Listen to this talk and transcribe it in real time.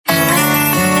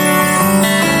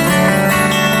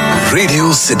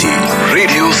Radio city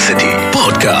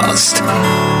podcast.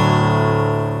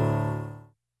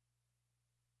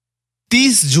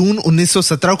 30 जून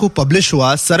 1917 को publish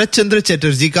हुआ शरत चंद्र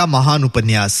चटर्जी का महान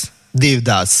उपन्यास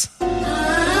देवदास।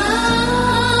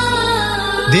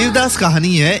 देवदास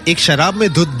कहानी है एक शराब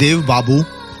में धुत देव बाबू,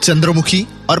 चंद्रमुखी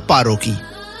और पारो की।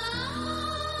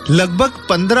 लगभग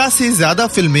 15 से ज्यादा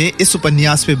फिल्में इस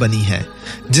उपन्यास पे बनी है,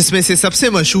 जिसमें से सबसे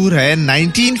मशहूर है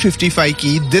 1955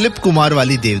 की दिलीप कुमार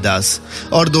वाली देवदास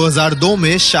और 2002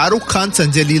 में शाहरुख खान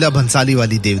संजय लीला भंसाली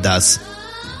वाली देवदास।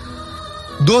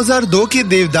 2002 के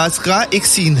देवदास का एक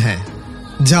सीन है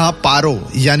जहां पारो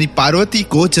यानी पार्वती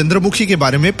को चंद्रमुखी के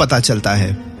बारे में पता चलता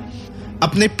है।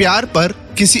 अपने प्यार पर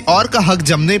किसी और का हक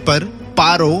जमने पर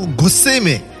पारो गुस्से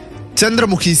में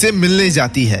चंद्रमुखी से मिलने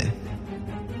जाती है।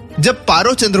 जब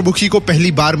पारो चंद्रमुखी को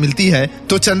पहली बार मिलती है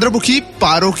तो चंद्रमुखी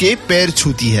पारो के पैर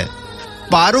छूती है।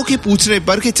 पारो के पूछने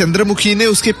पर कि चंद्रमुखी ने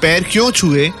उसके पैर क्यों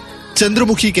छुए,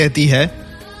 चंद्रमुखी कहती है,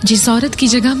 जिस औरत की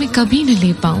जगह मैं कभी न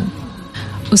ले पाऊं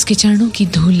उसके चरणों की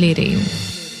धूल ले रही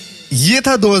हूं। ये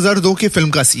था 2002 के फिल्म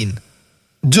का सीन,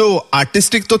 जो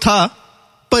आर्टिस्टिक तो था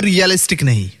पर रियलिस्टिक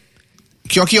नहीं,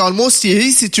 क्योंकि ऑलमोस्ट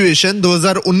यही सिचुएशन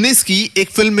 2019 की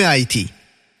एक फिल्म में आई थी।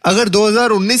 अगर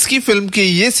 2019 की फिल्म के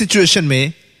ये सिचुएशन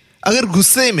में अगर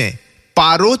गुस्से में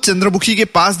पारो चंद्रमुखी के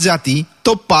पास जाती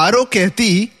तो पारो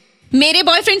कहती, मेरे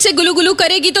बॉयफ्रेंड से गुलू गुलू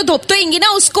करेगी तो धोप तो आएंगी ना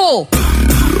उसको।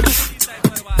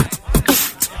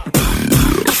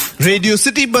 रेडियो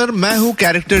सिटी पर मैं हूं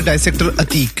कैरेक्टर डायसेक्टर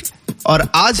अतीक और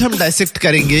आज हम डायसेक्ट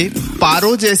करेंगे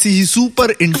पारो जैसी ही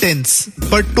सुपर इंटेंस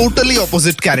पर टोटली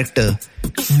ऑपोजिट कैरेक्टर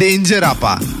डेंजर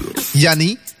आपा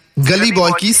यानी गली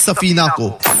बॉय की सफीना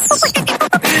को।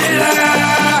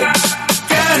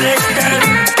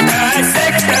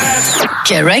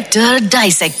 Character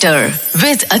dissector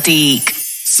with Atiq.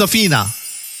 Safina,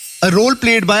 a role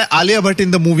played by Alia Bhatt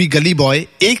in the movie गली बॉय,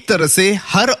 एक तरह से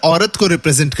हर औरत को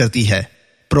रिप्रेजेंट करती है,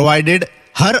 प्रोवाइडेड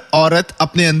हर औरत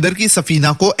अपने अंदर की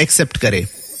सफीना को एक्सेप्ट करे।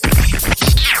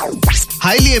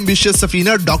 हाईली एम्बिशियस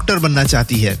सफीना डॉक्टर बनना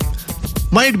चाहती है,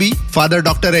 माइट बी फादर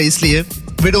डॉक्टर है इसलिए,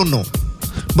 we don't know,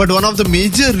 but one of the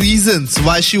major reasons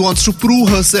why she wants to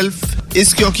prove herself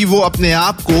is क्योंकि वो अपने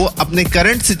आप को अपने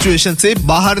करंट सिचुएशन से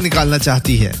बाहर निकालना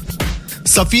चाहती है।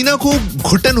 सफीना को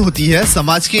घुटन होती है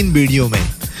समाज की इन बेड़ियों में।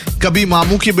 कभी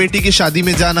मामू की बेटी की शादी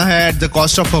में जाना है at the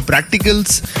cost of her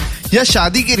practicals, या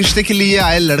शादी के रिश्ते के लिए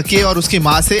आए लड़के और उसकी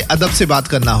माँ से अदब से बात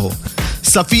करना हो।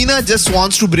 Safina just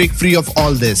wants to break free of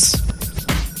all this.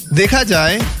 देखा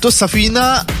जाए तो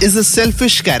Safina is a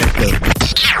selfish character.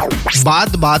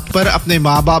 बात बात पर अपने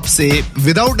माँ बाप से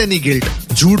विदाउट एनी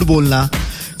गिल्ट झूठ बोलना,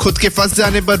 खुद के फंस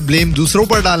जाने पर ब्लेम दूसरों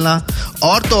पर डालना,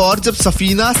 और तो और जब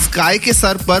सफीना स्काई के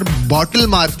सर पर बॉटल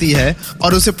मारती है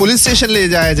और उसे पुलिस स्टेशन ले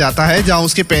जाया जाता है जहां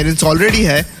उसके पेरेंट्स ऑलरेडी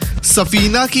है,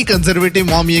 सफीना की कंजर्वेटिव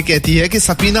मॉम ये कहती है कि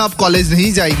सफीना अब कॉलेज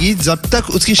नहीं जाएगी जब तक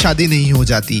उसकी शादी नहीं हो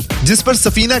जाती, जिस पर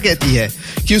सफीना कहती है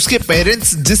कि उसके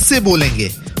पेरेंट्स जिससे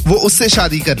बोलेंगे वो उससे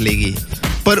शादी कर लेगी,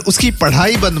 पर उसकी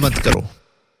पढ़ाई बंद मत करो।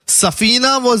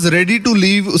 Safina was ready to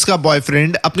leave उसका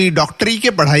बॉयफ्रेंड अपनी डॉक्टरी के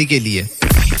पढ़ाई के लिए।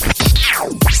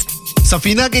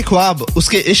 सफीना के ख्वाब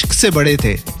उसके इश्क से बड़े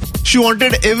थे। She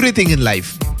wanted everything in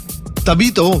life. तभी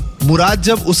तो मुराद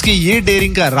जब उसके ये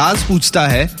डेयरिंग का राज पूछता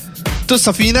है तो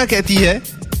सफीना कहती है,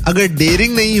 अगर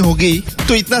डेयरिंग नहीं होगी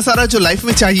तो इतना सारा जो लाइफ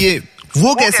में चाहिए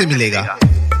वो कैसे मिलेगा।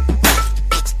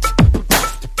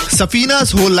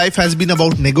 सफीना's whole life has been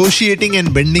about negotiating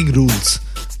and bending rules.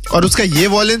 और उसका ये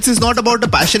violence is not about a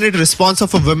passionate response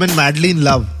of a woman madly in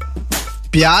love.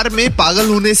 प्यार में पागल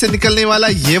होने से निकलने वाला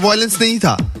ये वॉयलेंस नहीं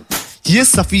था, ये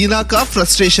सफीना का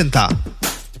फ्रस्ट्रेशन था।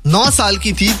 9 साल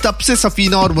की थी तब से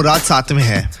सफीना और मुराद साथ में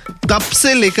है। तब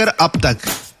से लेकर अब तक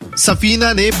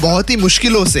सफीना ने बहुत ही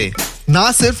मुश्किलों से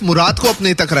ना सिर्फ मुराद को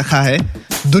अपने तक रखा है,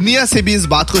 दुनिया से भी इस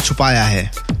बात को छुपाया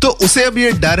है। तो उसे अब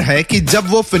ये डर है कि जब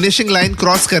वो फिनिशिंग लाइन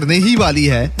क्रॉस करने ही वाली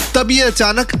है तब ये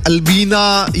अचानक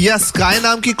अल्बीना या स्काई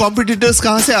नाम की कॉम्पिटिटर्स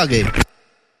कहां से आ गए।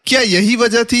 क्या यही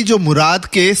वजह थी जो मुराद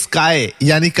के स्काई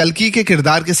यानी कल्कि के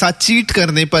किरदार के साथ चीट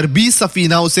करने पर भी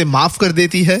सफीना उसे माफ कर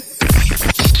देती है।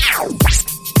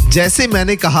 जैसे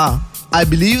मैंने कहा, आई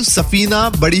बिलीव सफीना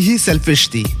बड़ी ही सेल्फिश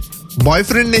थी।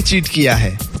 बॉयफ्रेंड ने चीट किया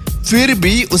है, फिर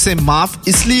भी उसे माफ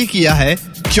इसलिए किया है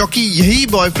क्योंकि यही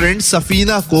बॉयफ्रेंड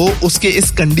सफीना को उसके इस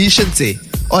कंडीशन से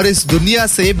और इस दुनिया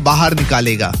से बाहर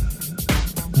निकालेगा।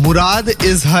 मुराद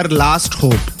इज हर लास्ट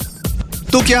होप।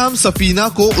 तो क्या हम सफीना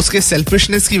को उसके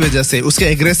सेल्फिशनेस की वजह से, उसके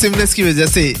एग्रेसिवनेस की वजह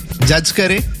से जज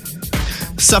करें?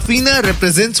 सफीना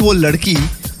रिप्रेजेंट्स वो लड़की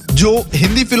जो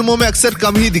हिंदी फिल्मों में अक्सर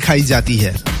कम ही दिखाई जाती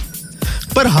है,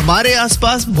 पर हमारे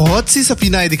आसपास बहुत सी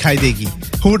सफीनाएं दिखाई देगी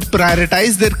who would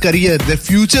prioritize their career, their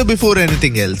future before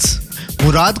anything else.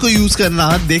 मुराद को यूज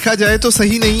करना देखा जाए तो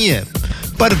सही नहीं है,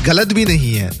 पर गलत भी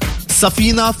नहीं है।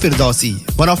 Safeena Firdausi,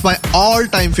 one of my all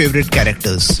time favourite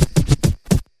characters.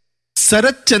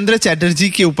 Sharat Chandra Chatterjee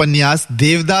के उपन्यास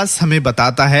देवदास हमें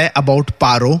बताता है अबाउट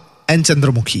पारो एंड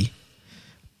चंद्रमुखी।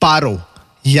 पारो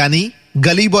यानी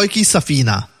गली बॉय की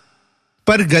सफीना।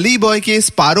 पर गली बॉय के इस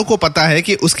पारो को पता है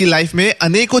कि उसकी लाइफ में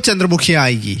अनेकों चंद्रमुखियां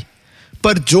आएगी,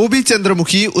 पर जो भी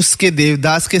चंद्रमुखी उसके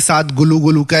देवदास के साथ गुलू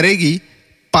गुलू करेगी,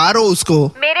 पारो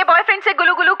उसको मेरे बॉयफ्रेंड से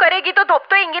गुलू गुलू करेगी तो धोप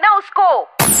तो आएंगी ना उसको।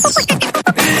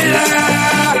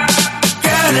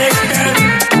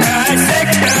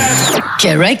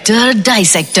 Character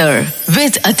Dissector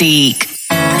with Ateek.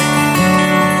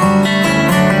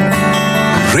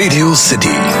 Radio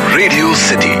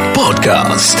city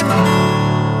podcast.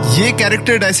 ये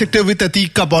कैरेक्टर डायसेक्टर विद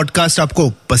अतीक का पॉडकास्ट आपको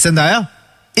पसंद आया?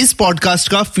 इस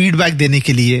पॉडकास्ट का फीडबैक देने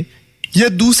के लिए या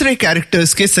दूसरे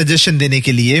कैरेक्टर्स के सजेशन देने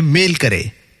के लिए मेल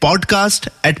करें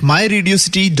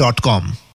podcast@myradiocity.com।